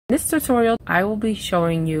In this tutorial, I will be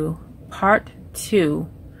showing you part 2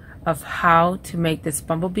 of how to make this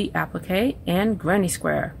Bumblebee applique and granny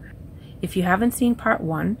square. If you haven't seen part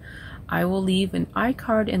 1, I will leave an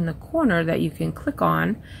iCard in the corner that you can click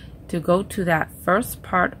on to go to that first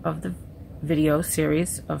part of the video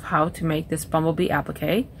series of how to make this Bumblebee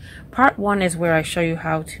applique. Part 1 is where I show you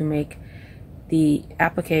how to make the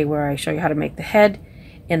applique, where I show you how to make the head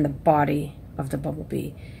and the body of the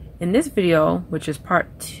Bumblebee. In this video, which is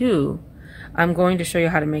part 2, I'm going to show you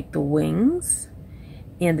how to make the wings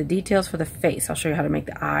and the details for the face. I'll show you how to make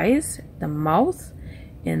the eyes, the mouth,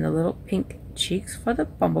 and the little pink cheeks for the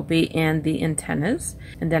Bumblebee and the antennas.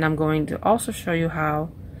 And then I'm going to also show you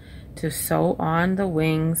how to sew on the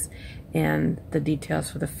wings and the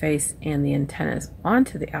details for the face and the antennas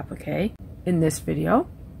onto the applique in this video.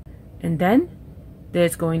 And then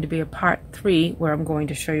there's going to be a part 3 where I'm going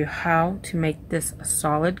to show you how to make this a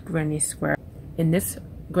solid granny square. And this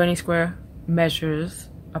granny square measures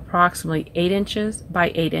approximately 8 inches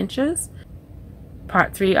by 8 inches.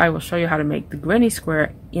 Part 3, I will show you how to make the granny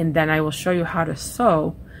square, and then I will show you how to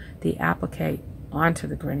sew the applique onto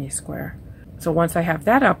the granny square. So once I have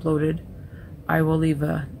that uploaded, I will leave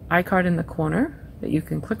an iCard in the corner that you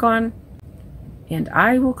can click on, and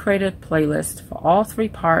I will create a playlist for all 3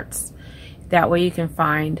 parts. That way you can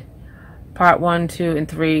find part 1, 2, and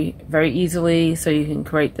 3 very easily, so you can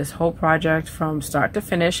create this whole project from start to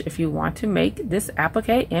finish if you want to make this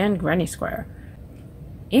applique and granny square.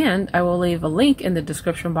 And I will leave a link in the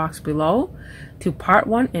description box below to part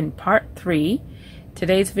 1 and part 3.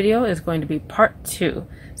 Today's video is going to be part 2.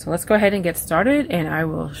 So let's go ahead and get started, and I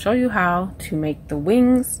will show you how to make the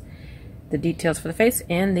wings, the details for the face,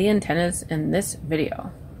 and the antennas in this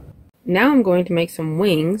video. Now I'm going to make some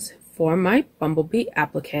wings for my Bumblebee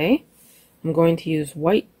applique. I'm going to use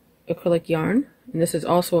white acrylic yarn, and this is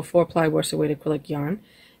also a 4-ply worsted weight acrylic yarn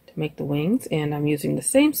to make the wings, and I'm using the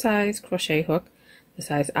same size crochet hook, the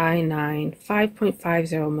size I9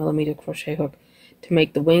 5.50 millimeter crochet hook, to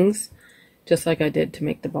make the wings just like I did to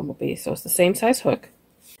make the Bumblebee. So it's the same size hook.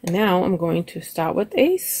 And now I'm going to start with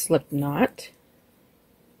a slip knot.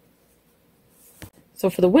 So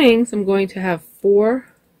for the wings, I'm going to have 4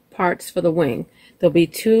 parts for the wing. There'll be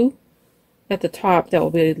 2 at the top that will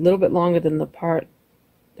be a little bit longer than the part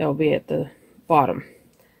that will be at the bottom.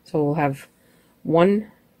 So we'll have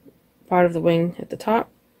 1 part of the wing at the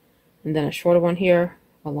top, and then a shorter one here,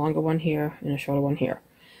 a longer one here, and a shorter one here.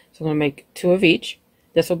 So I'm going to make 2 of each.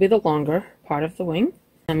 This will be the longer part of the wing.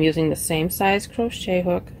 I'm using the same size crochet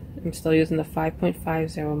hook. I'm still using the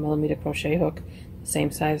 5.50 millimeter crochet hook, the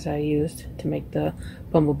same size I used to make the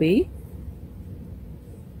Bumblebee.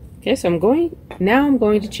 Okay, so I'm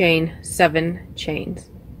going to chain 7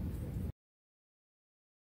 chains.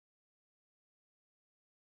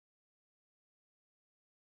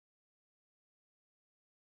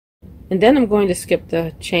 And then I'm going to skip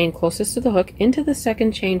the chain closest to the hook into the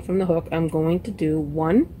second chain from the hook. I'm going to do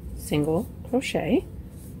 1 single crochet.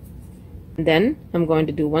 And then I'm going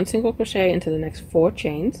to do 1 single crochet into the next 4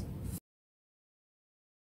 chains.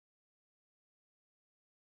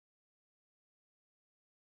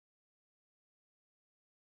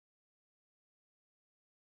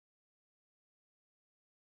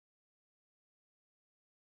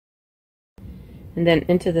 And then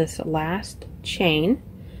into this last chain,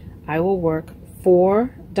 I will work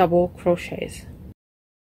 4 double crochets.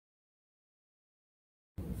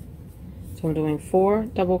 So I'm doing 4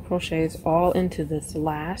 double crochets all into this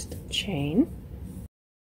last chain.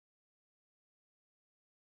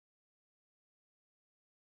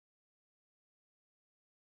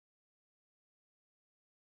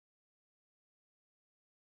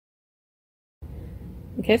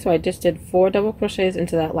 Okay, so I just did 4 double crochets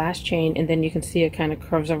into that last chain, and then you can see it kind of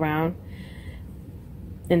curves around.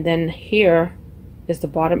 And then here is the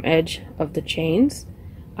bottom edge of the chains.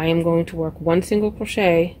 I am going to work 1 single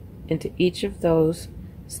crochet into each of those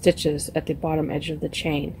stitches at the bottom edge of the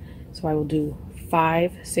chain. So I will do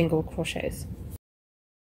 5 single crochets.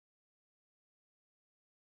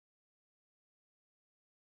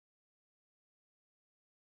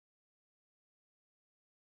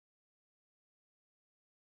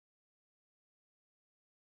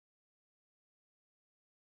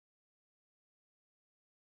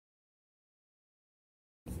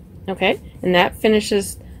 Okay, and that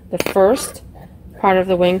finishes the first part of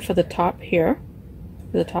the wing for the top here,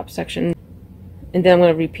 for the top section. And then I'm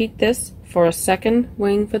going to repeat this for a second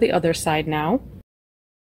wing for the other side now.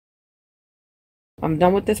 I'm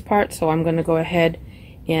done with this part, so I'm going to go ahead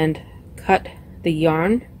and cut the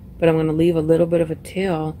yarn, but I'm going to leave a little bit of a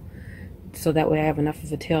tail so that way I have enough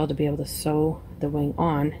of a tail to be able to sew the wing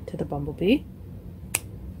on to the Bumblebee.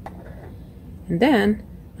 And then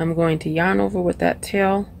I'm going to yarn over with that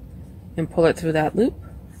tail and pull it through that loop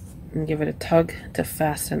and give it a tug to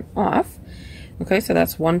fasten off. Okay, so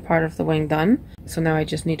that's one part of the wing done. So now I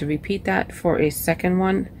just need to repeat that for a second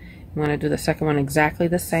one. I'm going to do the second one exactly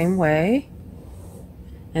the same way.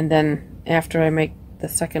 And then after I make the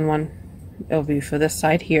second one, it'll be for this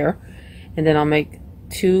side here. And then I'll make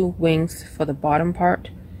 2 wings for the bottom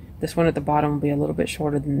part. This one at the bottom will be a little bit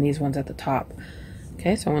shorter than these ones at the top.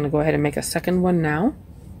 Okay, so I'm going to go ahead and make a second one now.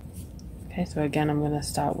 Okay, so again, I'm going to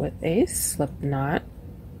start with a slip knot.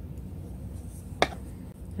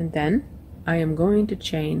 And then I am going to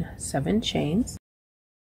chain 7 chains.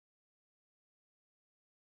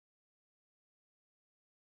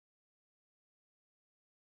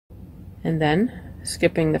 And then,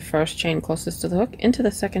 skipping the first chain closest to the hook, into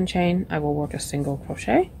the second chain, I will work a single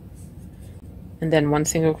crochet. And then 1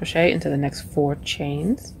 single crochet into the next 4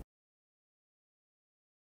 chains.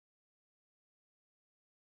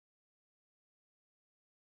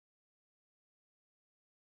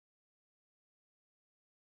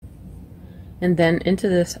 And then into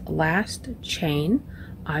this last chain,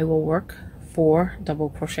 I will work 4 double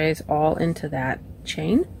crochets all into that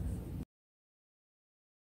chain.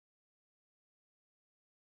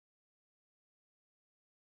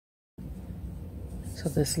 So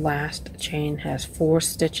this last chain has 4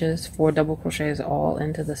 stitches, 4 double crochets all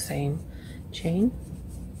into the same chain.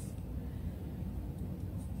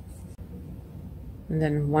 And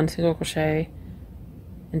then 1 single crochet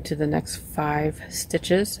into the next 5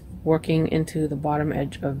 stitches, working into the bottom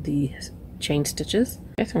edge of the chain stitches.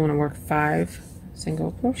 Okay, so I'm going to work 5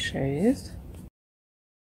 single crochets.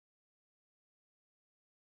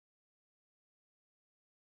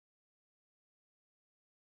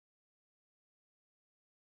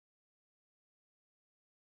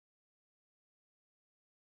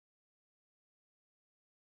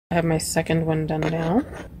 I have my second one done now.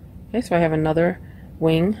 Okay, so I have another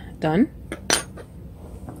wing done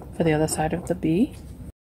for the other side of the bee.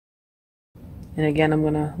 And again, I'm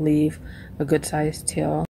going to leave a good sized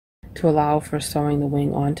tail to allow for sewing the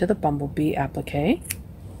wing onto the Bumblebee applique.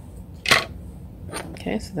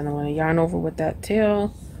 Okay, so then I'm going to yarn over with that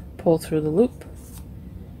tail, pull through the loop,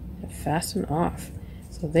 and fasten off.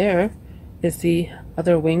 So there is the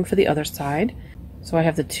other wing for the other side. So I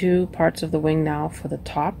have the 2 parts of the wing now for the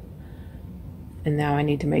top, and now I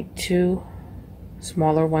need to make 2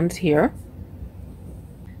 smaller ones here.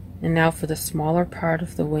 And now for the smaller part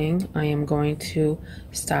of the wing, I am going to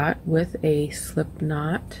start with a slip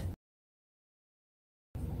knot,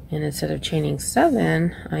 and instead of chaining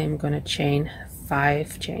 7, I am going to chain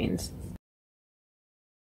 5 chains.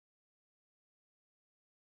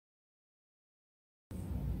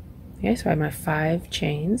 Okay, so I have my 5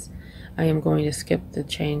 chains. I am going to skip the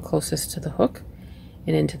chain closest to the hook,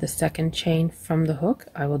 and into the second chain from the hook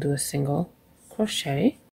I will do a single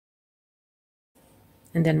crochet,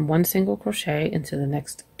 and then 1 single crochet into the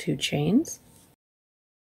next 2 chains.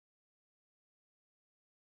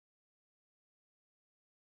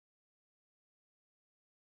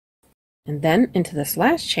 And then into this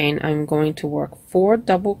last chain I'm going to work 4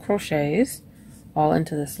 double crochets all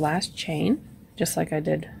into this last chain, just like I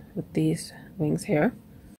did with these wings here.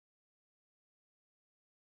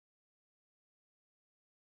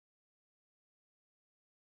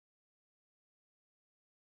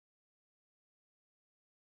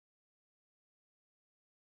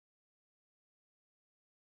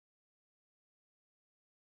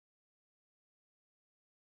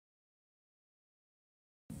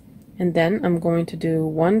 And then I'm going to do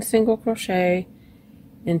 1 single crochet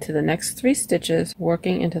into the next 3 stitches,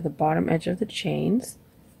 working into the bottom edge of the chains.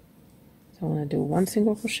 So I'm going to do 1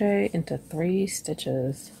 single crochet into 3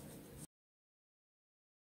 stitches.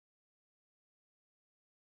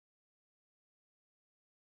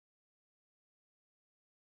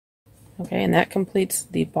 Okay, and that completes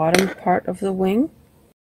the bottom part of the wing.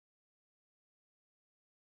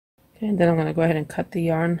 Okay, and then I'm going to go ahead and cut the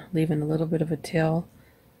yarn, leaving a little bit of a tail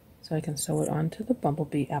so I can sew it onto the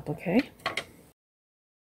Bumblebee applique.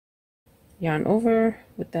 Yarn over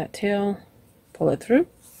with that tail, pull it through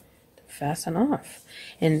to fasten off.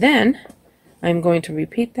 And then I'm going to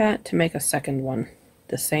repeat that to make a second one,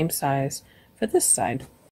 the same size for this side.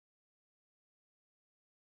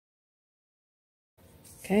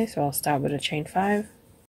 Okay, so I'll start with a chain 5.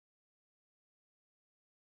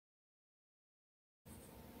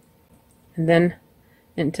 And then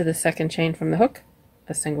into the second chain from the hook,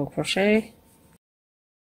 a single crochet,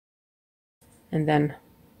 and then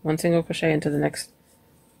 1 single crochet into the next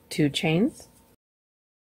 2 chains,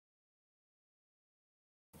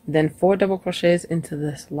 then 4 double crochets into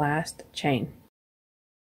this last chain.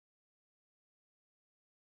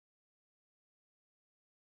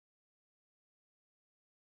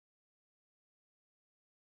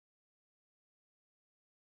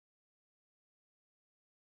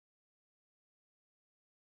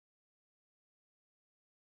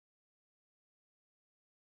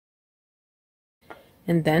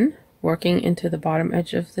 And then working into the bottom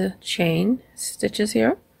edge of the chain stitches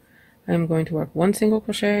here, I'm going to work 1 single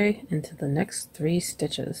crochet into the next 3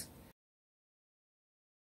 stitches.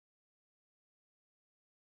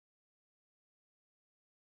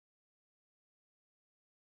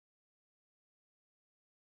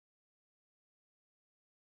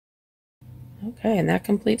 Okay, and that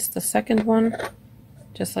completes the second one,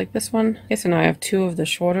 just like this one. Okay, so now I have 2 of the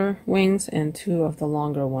shorter wings and 2 of the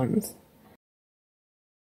longer ones.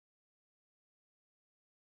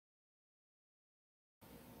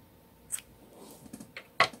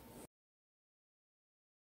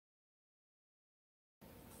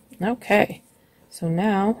 Okay, so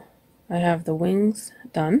now I have the wings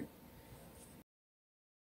done.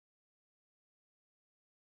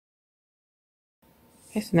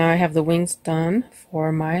 Okay, so now I have the wings done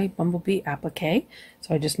for my Bumblebee applique.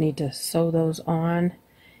 So I just need to sew those on,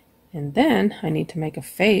 and then I need to make a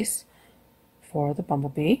face for the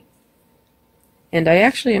Bumblebee. And I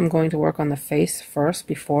actually am going to work on the face first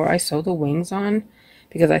before I sew the wings on,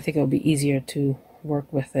 because I think it'll be easier to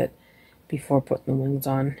work with it before putting the wings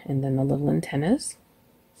on, and then the little antennas.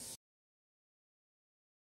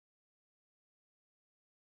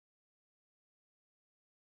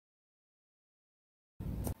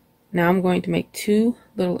 Now I'm going to make 2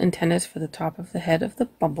 little antennas for the top of the head of the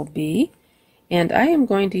Bumblebee, and I am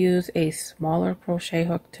going to use a smaller crochet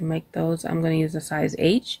hook to make those. I'm going to use a size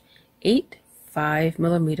H 8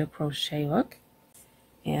 5mm crochet hook,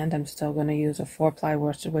 and I'm still going to use a 4-ply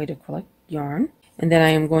worsted weight acrylic yarn. And then I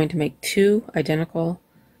am going to make 2 identical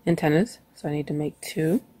antennas, so I need to make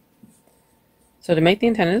 2. So to make the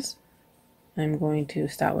antennas, I'm going to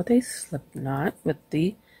start with a slip knot with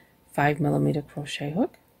the 5mm crochet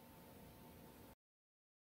hook,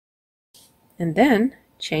 and then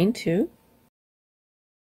chain 2,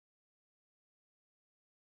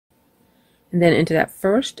 and then into that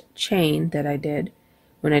first chain that I did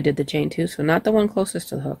when I did the chain 2, so not the one closest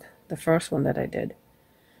to the hook, the first one that I did,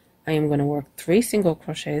 I am going to work 3 single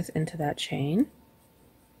crochets into that chain,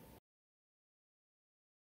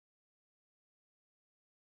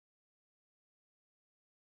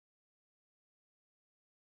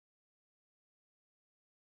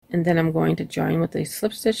 and then I'm going to join with a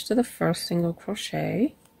slip stitch to the first single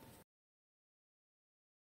crochet,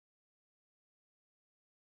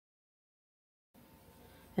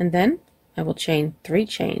 and then I will chain 3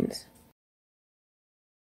 chains.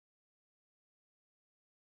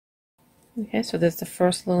 Okay, so there's the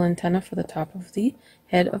first little antenna for the top of the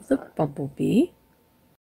head of the Bumblebee.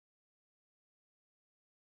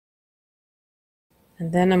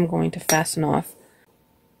 And then I'm going to fasten off.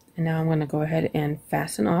 And now I'm going to go ahead and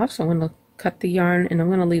fasten off. So I'm going to cut the yarn, and I'm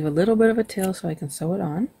going to leave a little bit of a tail so I can sew it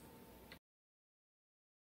on.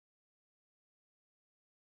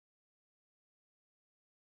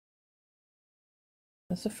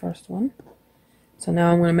 That's the first one. So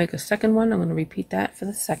now I'm going to make a second one. I'm going to repeat that for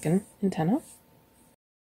the second antenna.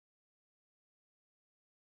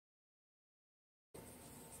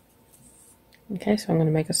 Okay, so I'm going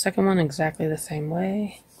to make a second one exactly the same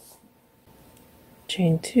way.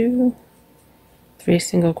 Chain 2, 3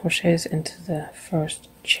 single crochets into the first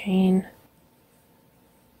chain,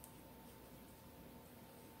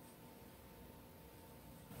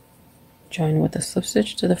 join with a slip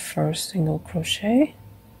stitch to the first single crochet,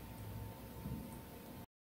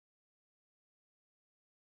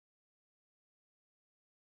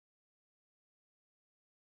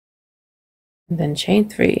 and then chain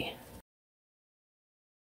 3.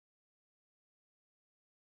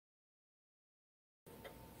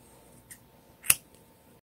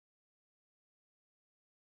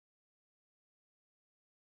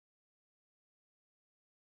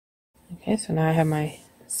 Okay, so now I have my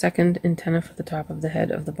second antenna for the top of the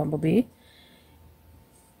head of the Bumblebee.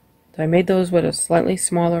 So I made those with a slightly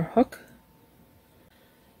smaller hook,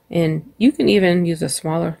 and you can even use a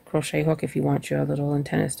smaller crochet hook if you want your little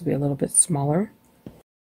antennas to be a little bit smaller.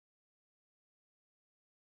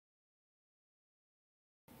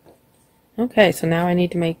 Okay, so now I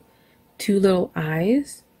need to make 2 little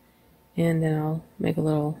eyes, and then I'll make a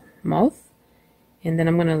little mouth, and then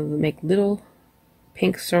I'm going to make little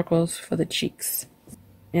pink circles for the cheeks.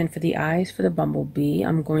 And for the eyes for the Bumblebee,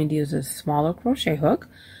 I'm going to use a smaller crochet hook.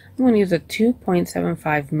 I'm going to use a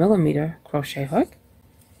 2.75mm crochet hook,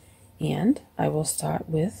 and I will start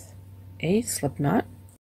with a slip knot,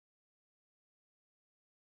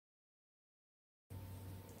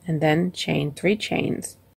 and then chain 3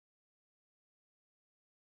 chains,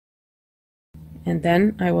 and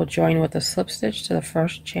then I will join with a slip stitch to the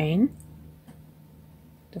first chain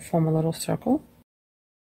to form a little circle,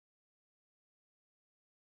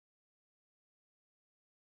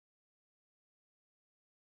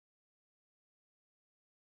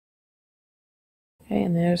 Okay,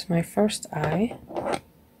 and there's my first eye.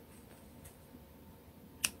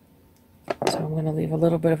 So I'm going to leave a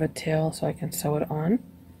little bit of a tail so I can sew it on.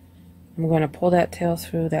 I'm going to pull that tail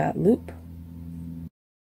through that loop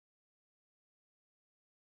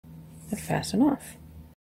and fasten off.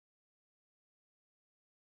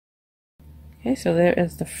 Okay, so there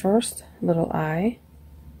is the first little eye.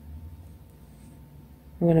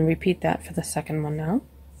 I'm going to repeat that for the second one now.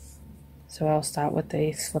 So I'll start with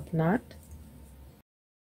a slip knot.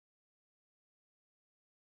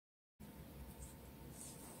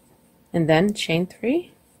 And then chain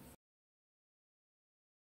 3.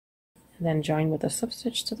 And then join with a slip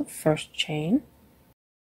stitch to the first chain.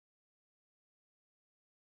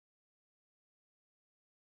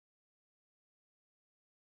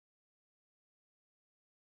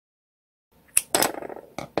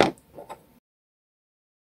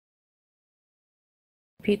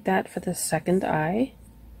 Repeat that for the second eye.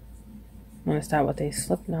 I'm going to start with a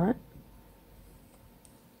slip knot.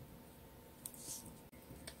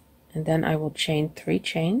 And then I will chain 3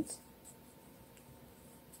 chains.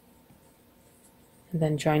 And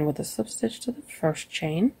then join with a slip stitch to the first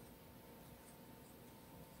chain.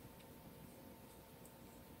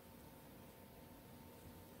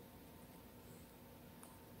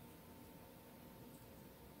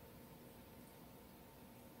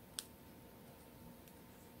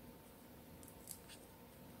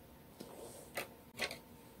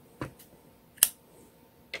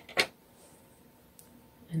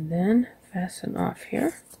 And then fasten off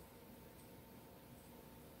here.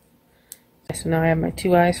 So now I have my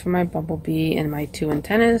 2 eyes for my bumblebee and my 2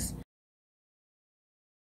 antennas.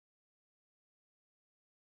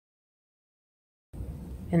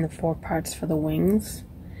 And the 4 parts for the wings.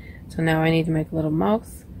 So now I need to make a little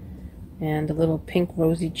mouth and a little pink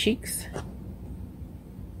rosy cheeks.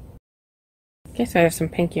 Okay, so I have some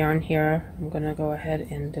pink yarn here. I'm going to go ahead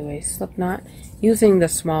and do a slip knot using the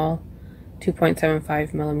small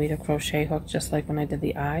 2.75mm crochet hook, just like when I did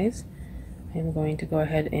the eyes. I'm going to go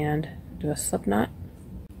ahead and do a slip knot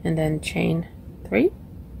and then chain 3.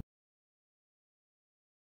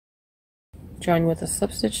 Join with a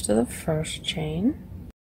slip stitch to the first chain.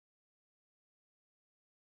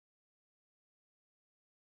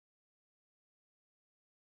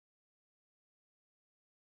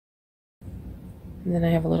 And then I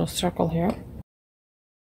have a little circle here.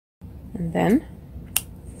 And then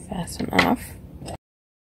fasten off.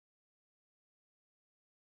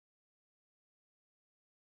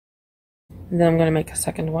 And then I'm going to make a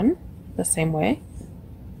second one the same way.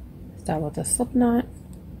 Start with a slip knot,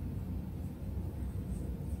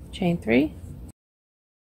 chain 3,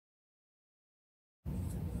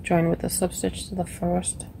 join with a slip stitch to the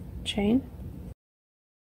first chain,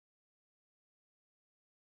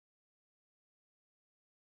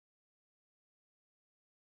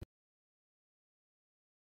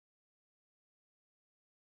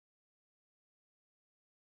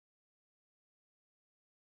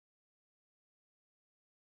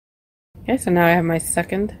 okay, so now I have my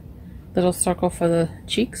second little circle for the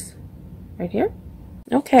cheeks right here.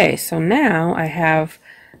 Okay, so now I have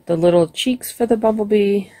the little cheeks for the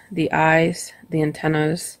bumblebee, the eyes, the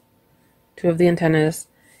antennas, 2 of the antennas,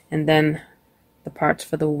 and then the parts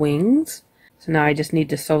for the wings. So now I just need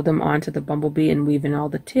to sew them onto the bumblebee and weave in all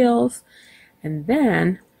the tails. And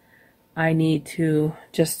then I need to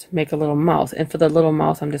just make a little mouth. And for the little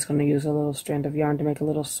mouth, I'm just going to use a little strand of yarn to make a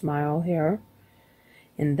little smile here.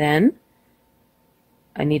 And then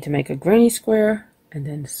I need to make a granny square and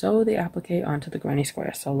then sew the applique onto the granny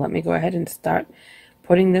square. So let me go ahead and start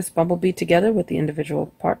putting this bumblebee together with the individual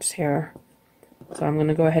parts here. So I'm going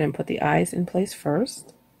to go ahead and put the eyes in place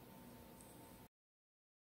first.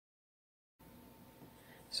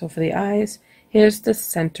 So for the eyes, here's the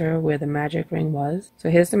center where the magic ring was. So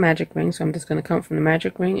here's the magic ring. So I'm just going to come from the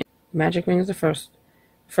magic ring. Magic ring is the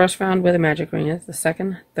first round where the magic ring is, the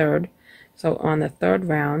second, third. So on the third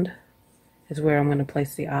round is where I'm going to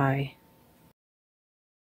place the eye.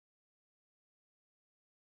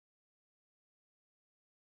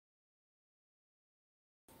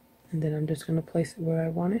 And then I'm just going to place it where I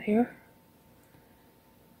want it here.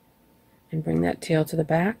 And bring that tail to the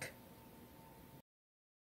back.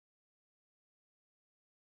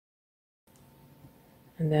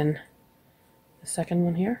 And then the second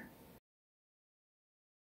one here.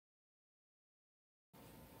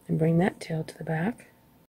 And bring that tail to the back.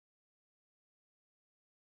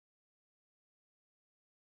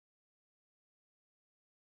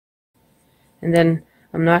 And then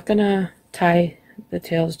I'm not going to tie the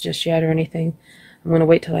tails just yet or anything. I'm going to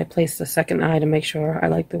wait till I place the second eye to make sure I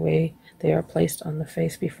like the way they are placed on the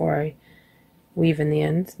face before I weave in the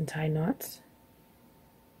ends and tie knots.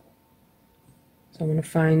 So I'm going to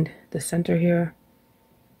find the center here.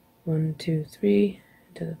 1, 2, 3,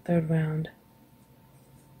 into the third round.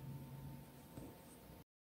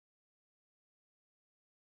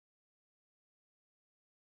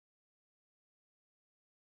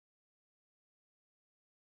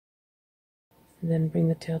 And then bring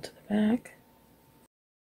the tail to the back.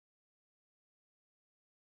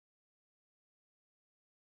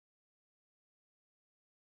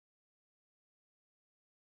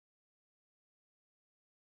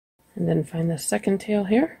 And then find the second tail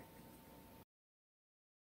here.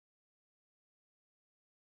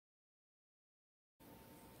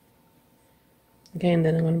 Okay, and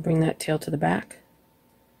then I'm going to bring that tail to the back.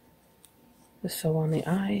 Just sew on the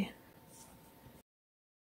eye.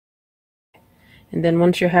 And then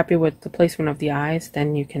once you're happy with the placement of the eyes,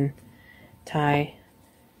 then you can tie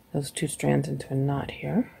those 2 strands into a knot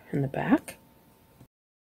here in the back.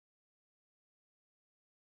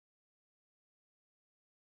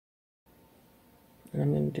 And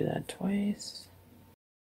I'm going to do that twice.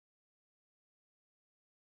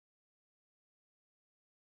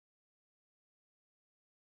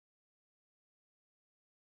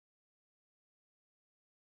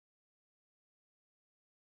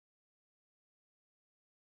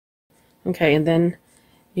 Okay, and then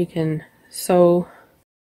you can sew,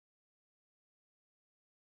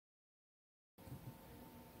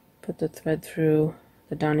 put the thread through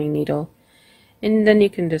the darning needle, and then you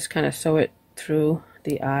can just kind of sew it through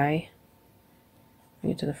the eye,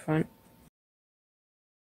 bring it to the front,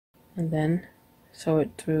 and then sew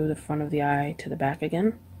it through the front of the eye to the back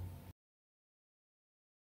again.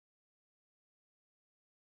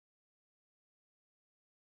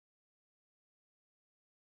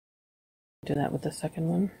 Do that with the second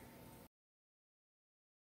one.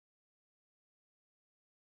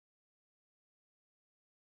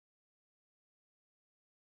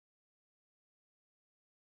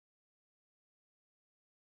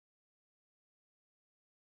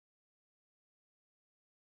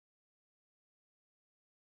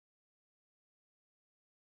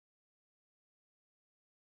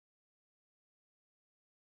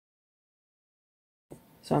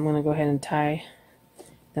 So I'm going to go ahead and tie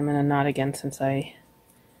them in a knot again, since I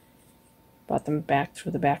brought them back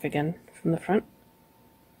through the back again from the front.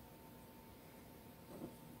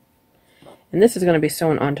 And this is going to be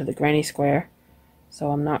sewn onto the granny square,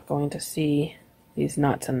 so I'm not going to see these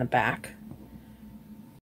knots in the back.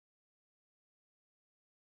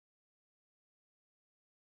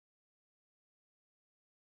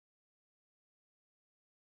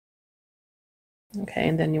 Okay,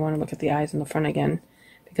 and then you want to look at the eyes in the front again,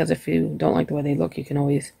 because if you don't like the way they look, you can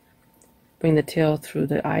always bring the tail through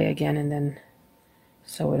the eye again and then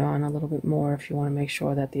sew it on a little bit more if you want to make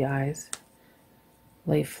sure that the eyes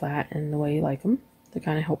lay flat in the way you like them, to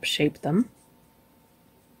kind of help shape them.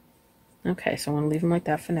 Okay, so I'm going to leave them like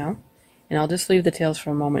that for now, and I'll just leave the tails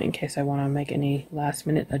for a moment in case I want to make any last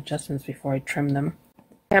minute adjustments before I trim them.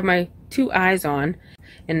 I have my 2 eyes on,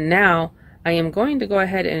 and now I am going to go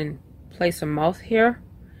ahead and place a mouth here,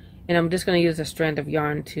 and I'm just going to use a strand of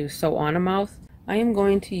yarn to sew on a mouth. I am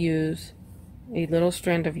going to use a little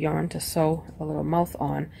strand of yarn to sew a little mouth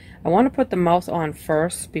on. I want to put the mouth on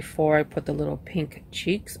first before I put the little pink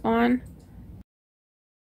cheeks on.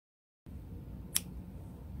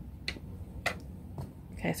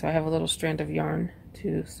 Okay, so I have a little strand of yarn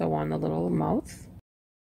to sew on the little mouth.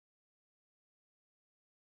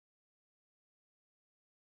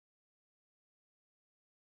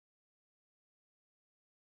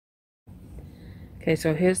 Okay,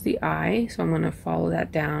 so here's the eye, so I'm going to follow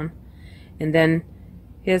that down, and then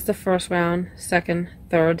here's the first round, second,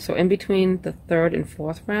 third. So in between the third and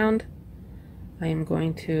fourth round, I am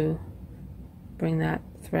going to bring that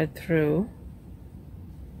thread through,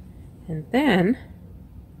 and then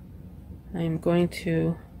I am going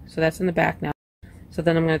to, so that's in the back now, so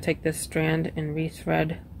then I'm going to take this strand and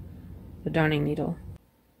rethread the darning needle.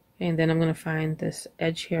 Okay, and then I'm going to find this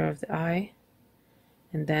edge here of the eye,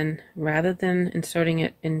 and then rather than inserting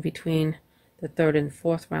it in between the third and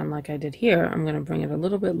fourth round like I did here, I'm going to bring it a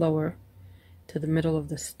little bit lower to the middle of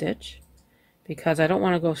the stitch, because I don't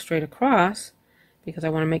want to go straight across, because I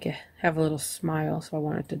want to make it have a little smile. So I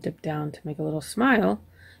want it to dip down to make a little smile,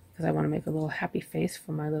 because I want to make a little happy face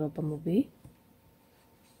for my little bumblebee.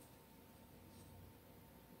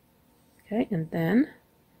 Okay, and then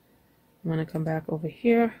I'm going to come back over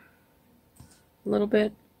here a little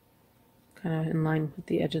bit, kind of in line with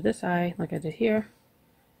the edge of this eye like I did here.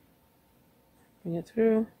 Bring it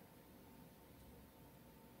through,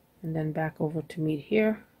 and then back over to meet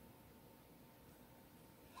here.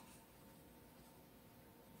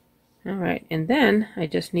 Alright, and then I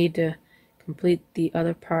just need to complete the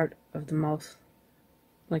other part of the mouth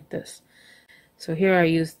like this. So here I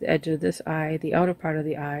use the edge of this eye, the outer part of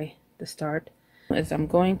the eye, to start. As I'm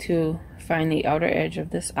going to find the outer edge of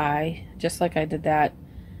this eye, just like I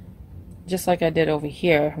did over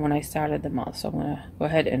here when I started the mouth. So I'm going to go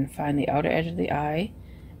ahead and find the outer edge of the eye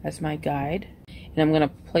as my guide, and I'm going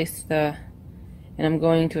to I'm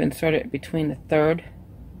going to insert it between the third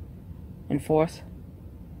and fourth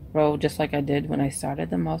row, just like I did when I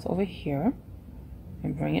started the mouth over here,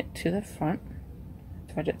 and bring it to the front,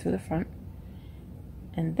 thread it through the front,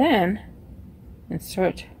 and then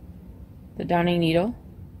insert the darning needle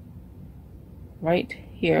right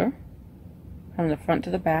here from the front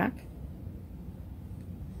to the back,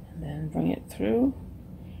 and then bring it through,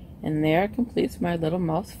 and there completes my little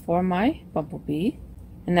mouth for my bumblebee.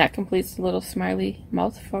 And that completes the little smiley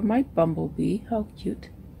mouth for my bumblebee. How cute.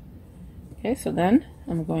 Okay, so then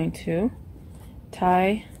I'm going to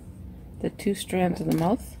tie the 2 strands of the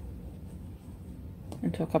mouth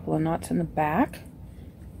into a couple of knots in the back.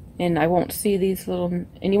 And I won't see these and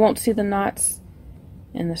you won't see the knots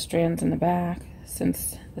and the strands in the back,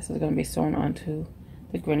 since this is going to be sewn onto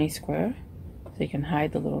the granny square. So you can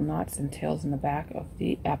hide the little knots and tails in the back of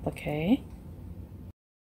the applique.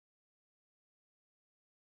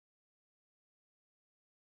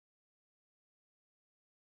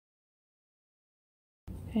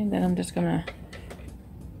 And then I'm just going to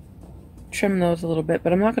trim those a little bit,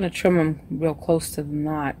 but I'm not going to trim them real close to the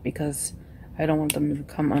knot because I don't want them to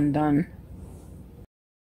come undone.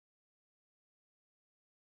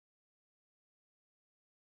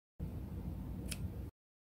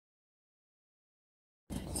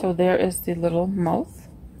 So there is the little mouth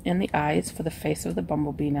and the eyes for the face of the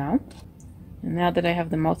bumblebee now. And now that I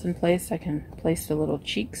have the mouth in place, I can place the little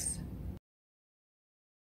cheeks.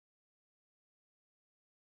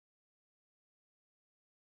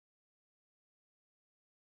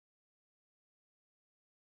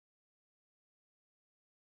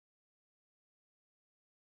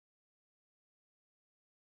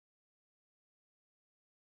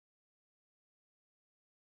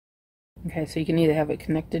 Okay, so you can either have it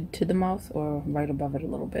connected to the mouth or right above it a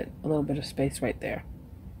little bit of space right there.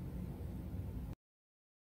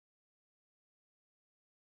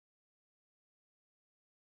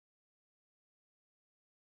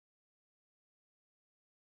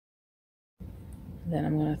 Then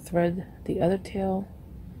I'm going to thread the other tail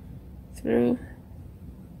through,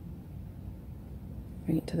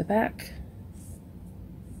 bring it to the back.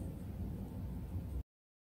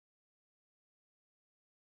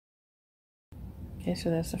 Okay,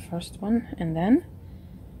 so that's the first one, and then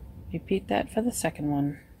repeat that for the second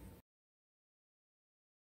one.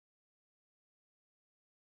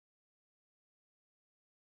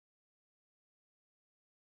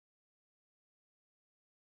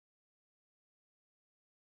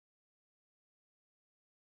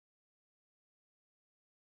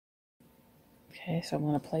 Okay, so I'm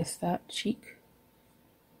going to place that cheek.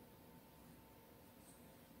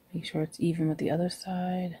 Make sure it's even with the other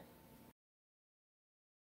side.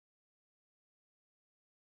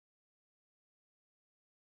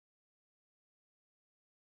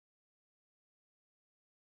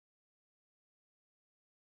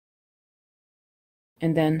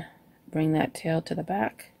 And then bring that tail to the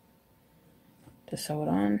back to sew it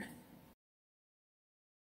on.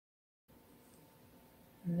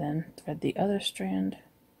 And then thread the other strand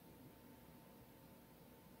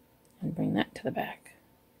and bring that to the back.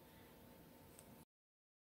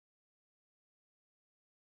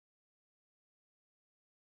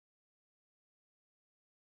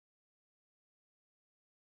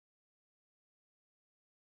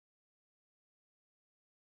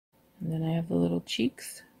 And then I have the little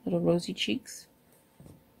cheeks, little rosy cheeks.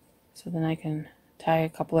 So then I can tie a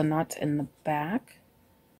couple of knots in the back.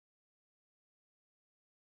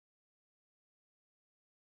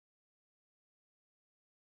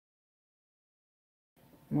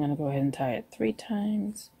 I'm going to go ahead and tie it 3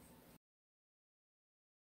 times.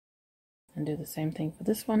 And do the same thing for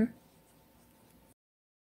this one.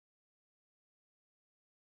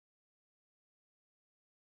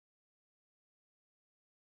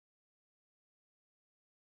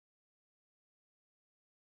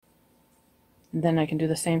 And then I can do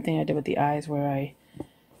the same thing I did with the eyes, where I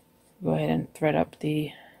go ahead and thread up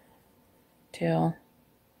the tail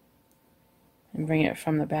and bring it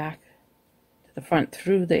from the back to the front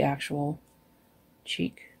through the actual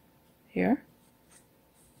cheek here,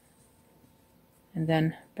 and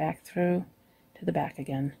then back through to the back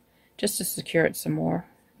again, just to secure it some more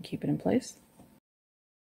and keep it in place.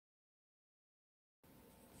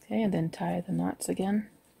 Okay, and then tie the knots again.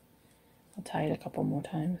 I'll tie it a couple more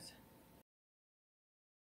times.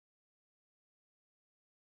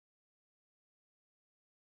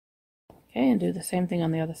 Okay, and do the same thing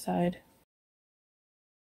on the other side.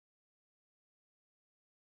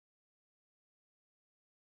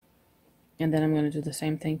 And then I'm going to do the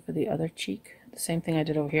same thing for the other cheek. The same thing I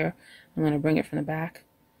did over here. I'm going to bring it from the back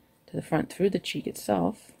to the front through the cheek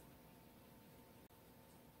itself.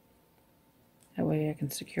 That way I can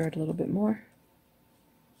secure it a little bit more.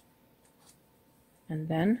 And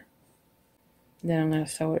then I'm going to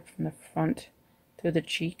sew it from the front through the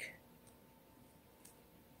cheek.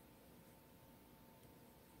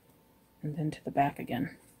 And then to the back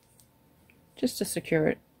again. Just to secure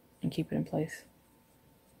it and keep it in place.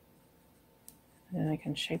 And then I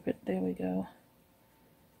can shape it. There we go.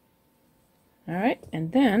 Alright,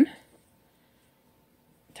 and then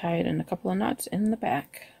tie it in a couple of knots in the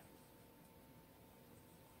back.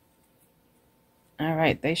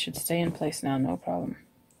 Alright, they should stay in place now, no problem.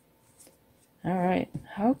 Alright,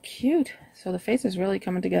 how cute. So the face is really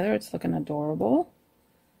coming together. It's looking adorable.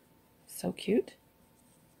 So cute.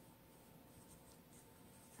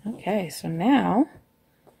 Okay, so now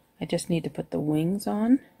I just need to put the wings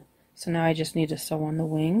on. So now I just need to sew on the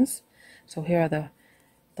wings. So here are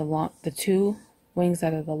the two wings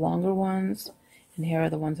that are the longer ones, and here are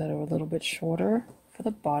the ones that are a little bit shorter for the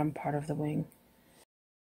bottom part of the wing.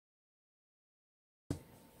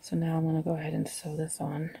 So now I'm going to go ahead and sew this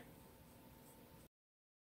on.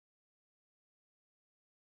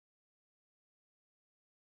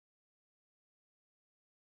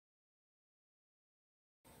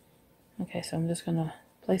 Okay, so I'm just going to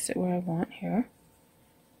place it where I want here.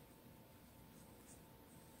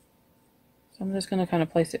 So I'm just going to kind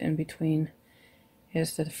of place it in between.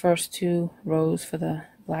 Here's the first two rows for the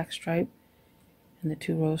black stripe and the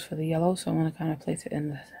two rows for the yellow. So I'm going to kind of place it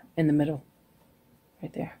in the middle,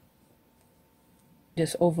 right there.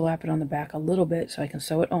 Just overlap it on the back a little bit so I can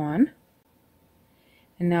sew it on.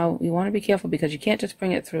 And now you want to be careful because you can't just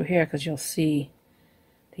bring it through here because you'll see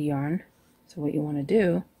the yarn. So what you want to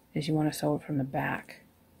do is you want to sew it from the back.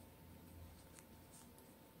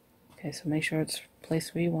 Okay, so make sure it's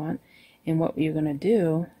placed where you want. And what you're going to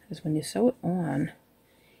do is when you sew it on,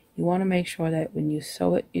 you want to make sure that when you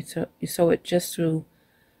sew it, you sew it just through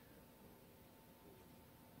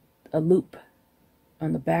a loop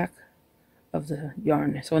on the back of the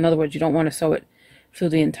yarn. So in other words, you don't want to sew it through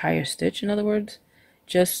the entire stitch. In other words,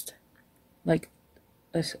 just like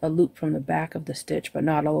a loop from the back of the stitch, but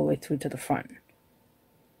not all the way through to the front.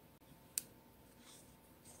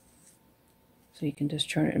 So you can just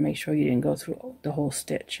turn it and make sure you didn't go through the whole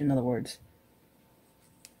stitch, in other words.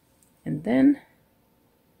 And then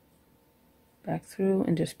back through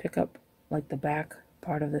and just pick up like the back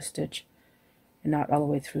part of the stitch and not all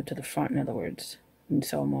the way through to the front, in other words, and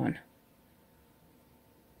sew them on.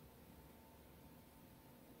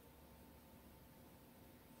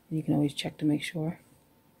 And you can always check to make sure.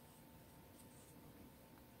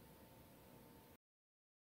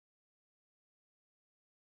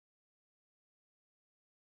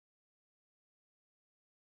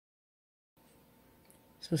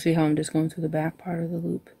 So see how I'm just going through the back part of the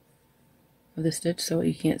loop of the stitch so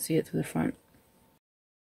you can't see it through the front.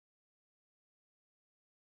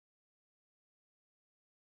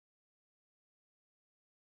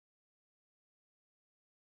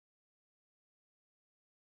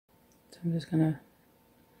 So I'm just going to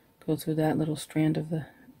go through that little strand of the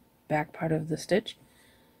back part of the stitch,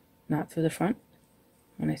 not through the front,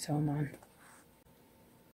 when I sew them on.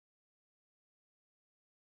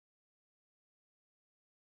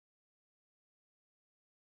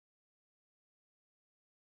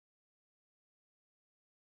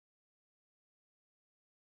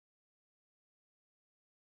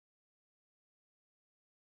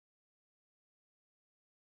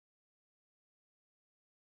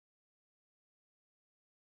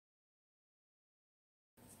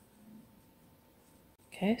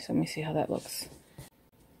 Okay, so let me see how that looks.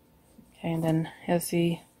 Okay, and then here's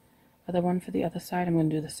the other one for the other side. I'm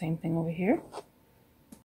going to do the same thing over here.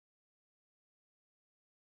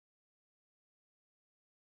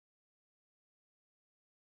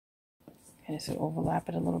 Okay, so overlap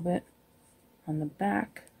it a little bit on the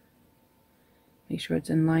back. Make sure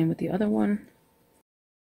it's in line with the other one.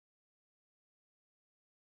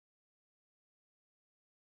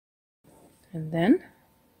 And then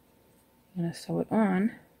I'm going to sew it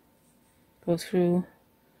on, go through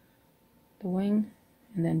the wing,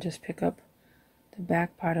 and then just pick up the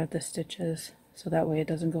back part of the stitches so that way it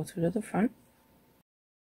doesn't go through to the front.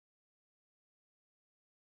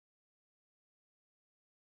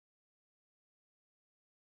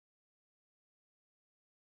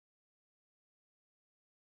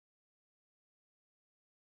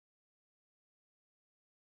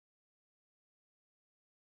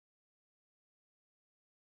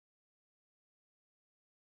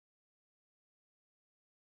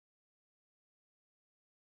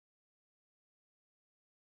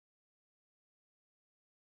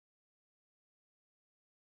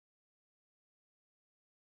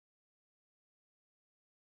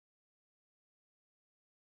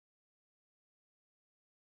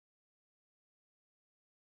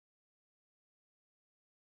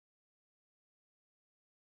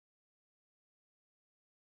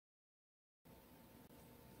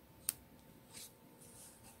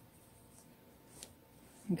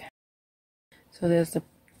 So there's the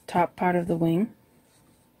top part of the wing.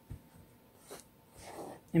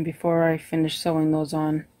 And before I finish sewing those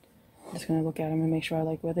on, I'm just going to look at them and make sure I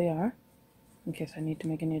like where they are, in case I need to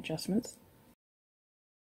make any adjustments.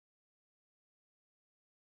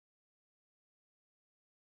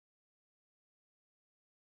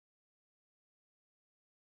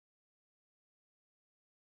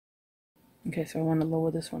 Okay, so I want to lower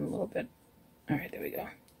this one a little bit. Alright, there we go.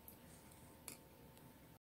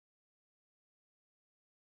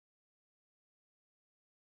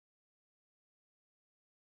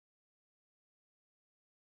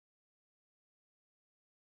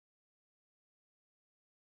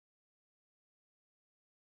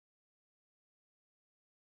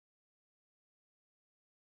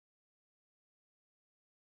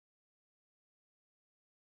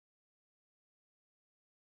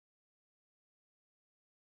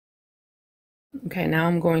 Okay, now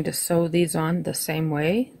I'm going to sew these on the same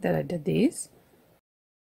way that I did these.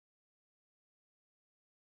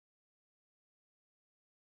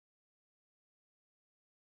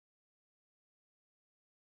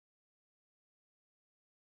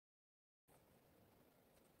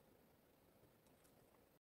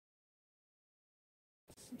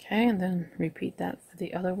 Okay, and then repeat that for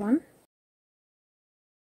the other one.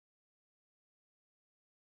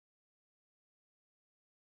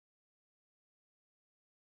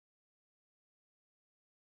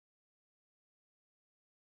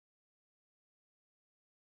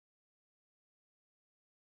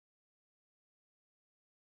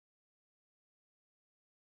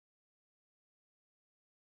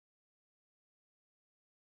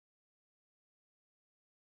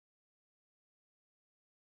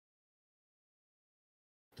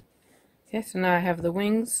 Okay, so now I have the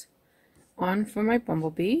wings on for my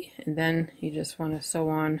bumblebee, and then you just want to sew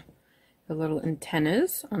on the little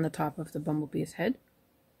antennas on the top of the bumblebee's head.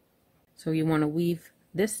 So you want to weave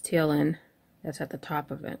this tail in that's at the top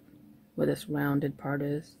of it, where this rounded part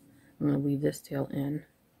is. I'm going to weave this tail in.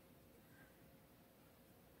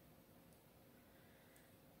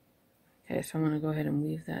 Okay, so I'm going to go ahead and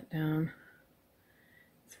weave that down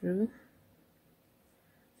through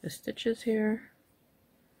the stitches here.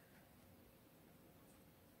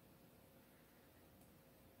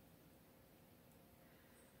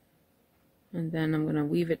 And then I'm going to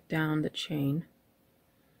weave it down the chain.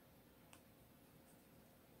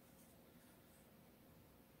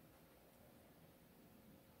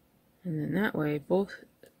 And then that way both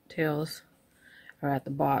tails are at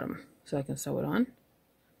the bottom, so I can sew it on.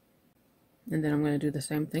 And then I'm going to do the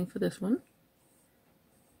same thing for this one.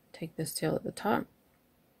 Take this tail at the top,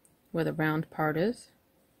 where the round part is.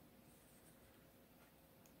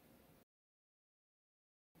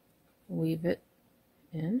 Weave it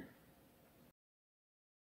in.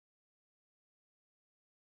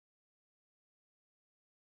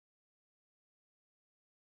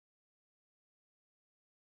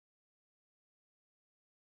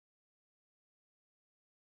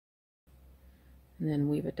 And then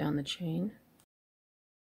weave it down the chain.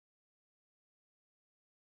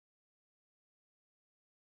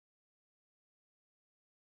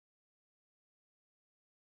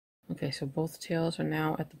 Okay, so both tails are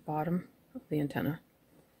now at the bottom of the antenna.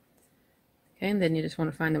 Okay, and then you just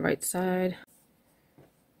want to find the right side.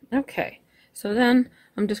 Okay, so then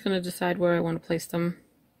I'm just going to decide where I want to place them.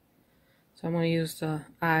 So I'm going to use the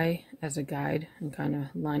eye as a guide and kind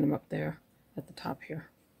of line them up there at the top here.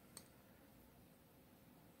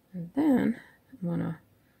 And then I'm going to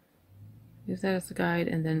use that as a guide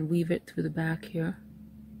and then weave it through the back here.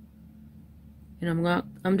 And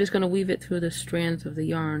I'm just going to weave it through the strands of the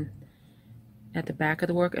yarn at the back of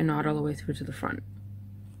the work and not all the way through to the front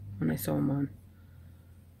when I sew them on.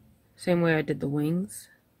 Same way I did the wings,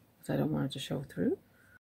 because I don't want it to show through.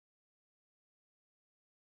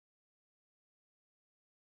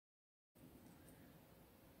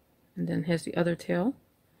 And then here's the other tail.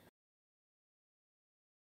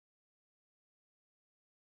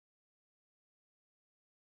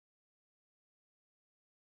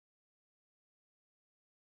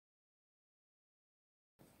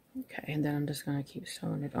 Okay, and then I'm just going to keep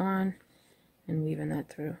sewing it on and weaving that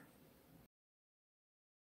through.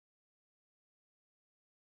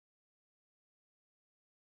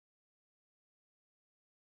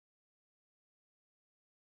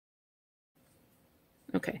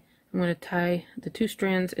 Okay, I'm going to tie the two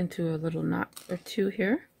strands into a little knot or two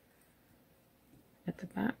here at the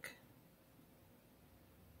back.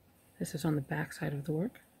 This is on the back side of the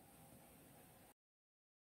work.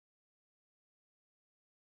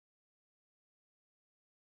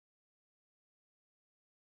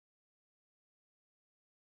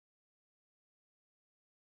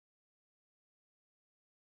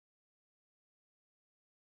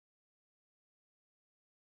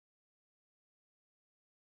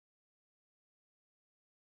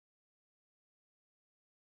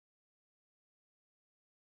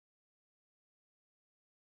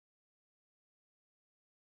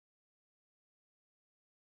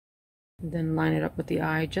 And then line it up with the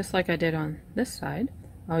eye just like I did on this side.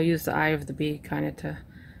 I'll use the eye of the bee kind of to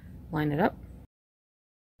line it up.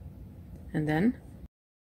 And then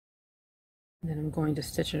I'm going to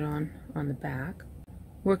stitch it on the back,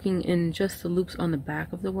 working in just the loops on the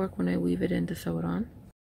back of the work when I weave it in to sew it on.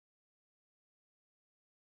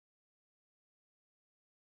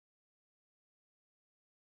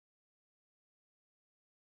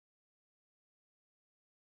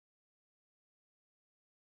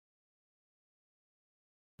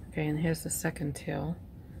 Okay, and here's the second tail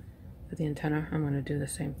for the antenna. I'm going to do the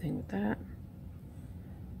same thing with that.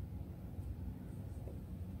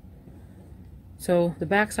 So the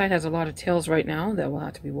back side has a lot of tails right now that will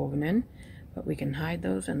have to be woven in, but we can hide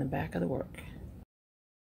those in the back of the work.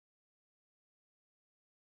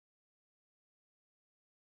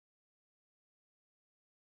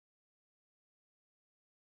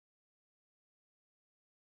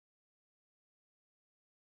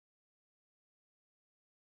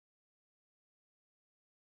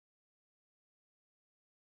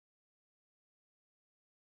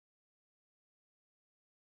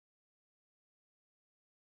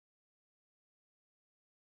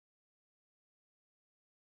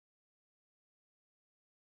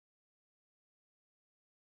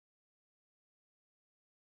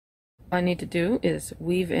 All I need to do is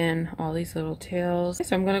weave in all these little tails.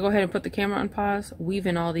 So I'm going to go ahead and put the camera on pause, weave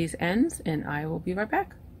in all these ends, and I will be right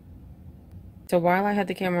back. So while I had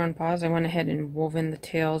the camera on pause, I went ahead and wove in the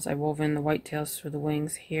tails. I wove in the white tails for the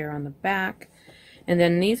wings here on the back. And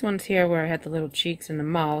then these ones here where I had the little cheeks and the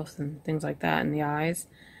mouth and things like that and the eyes,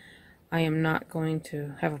 I am not going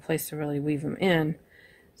to have a place to really weave them in.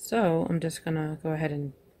 So I'm just going to go ahead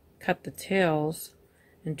and cut the tails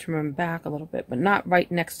and trim them back a little bit, but not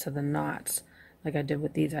right next to the knots like I did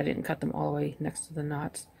with these. I didn't cut them all the way next to the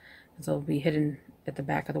knots because they'll be hidden at the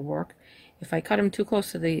back of the work. If I cut them too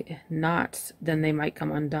close to the knots, then they might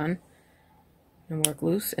come undone and work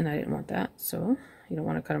loose, and I didn't want that. So you don't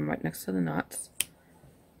want to cut them right next to the knots.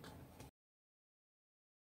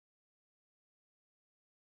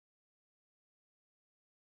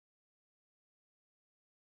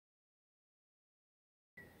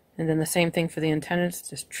 And then the same thing for the antennas,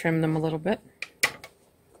 just trim them a little bit.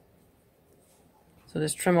 So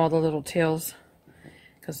just trim all the little tails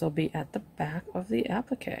because they'll be at the back of the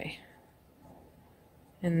applique.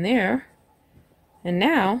 And there, and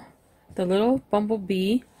now the little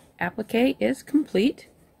bumblebee applique is complete.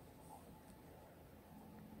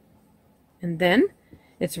 And then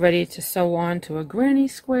it's ready to sew on to a granny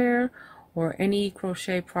square or any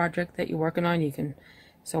crochet project that you're working on. You can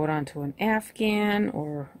sew it onto an afghan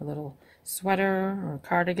or a little sweater or a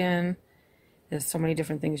cardigan. There's so many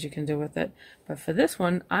different things you can do with it. But for this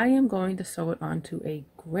one, I am going to sew it onto a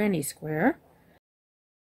granny square.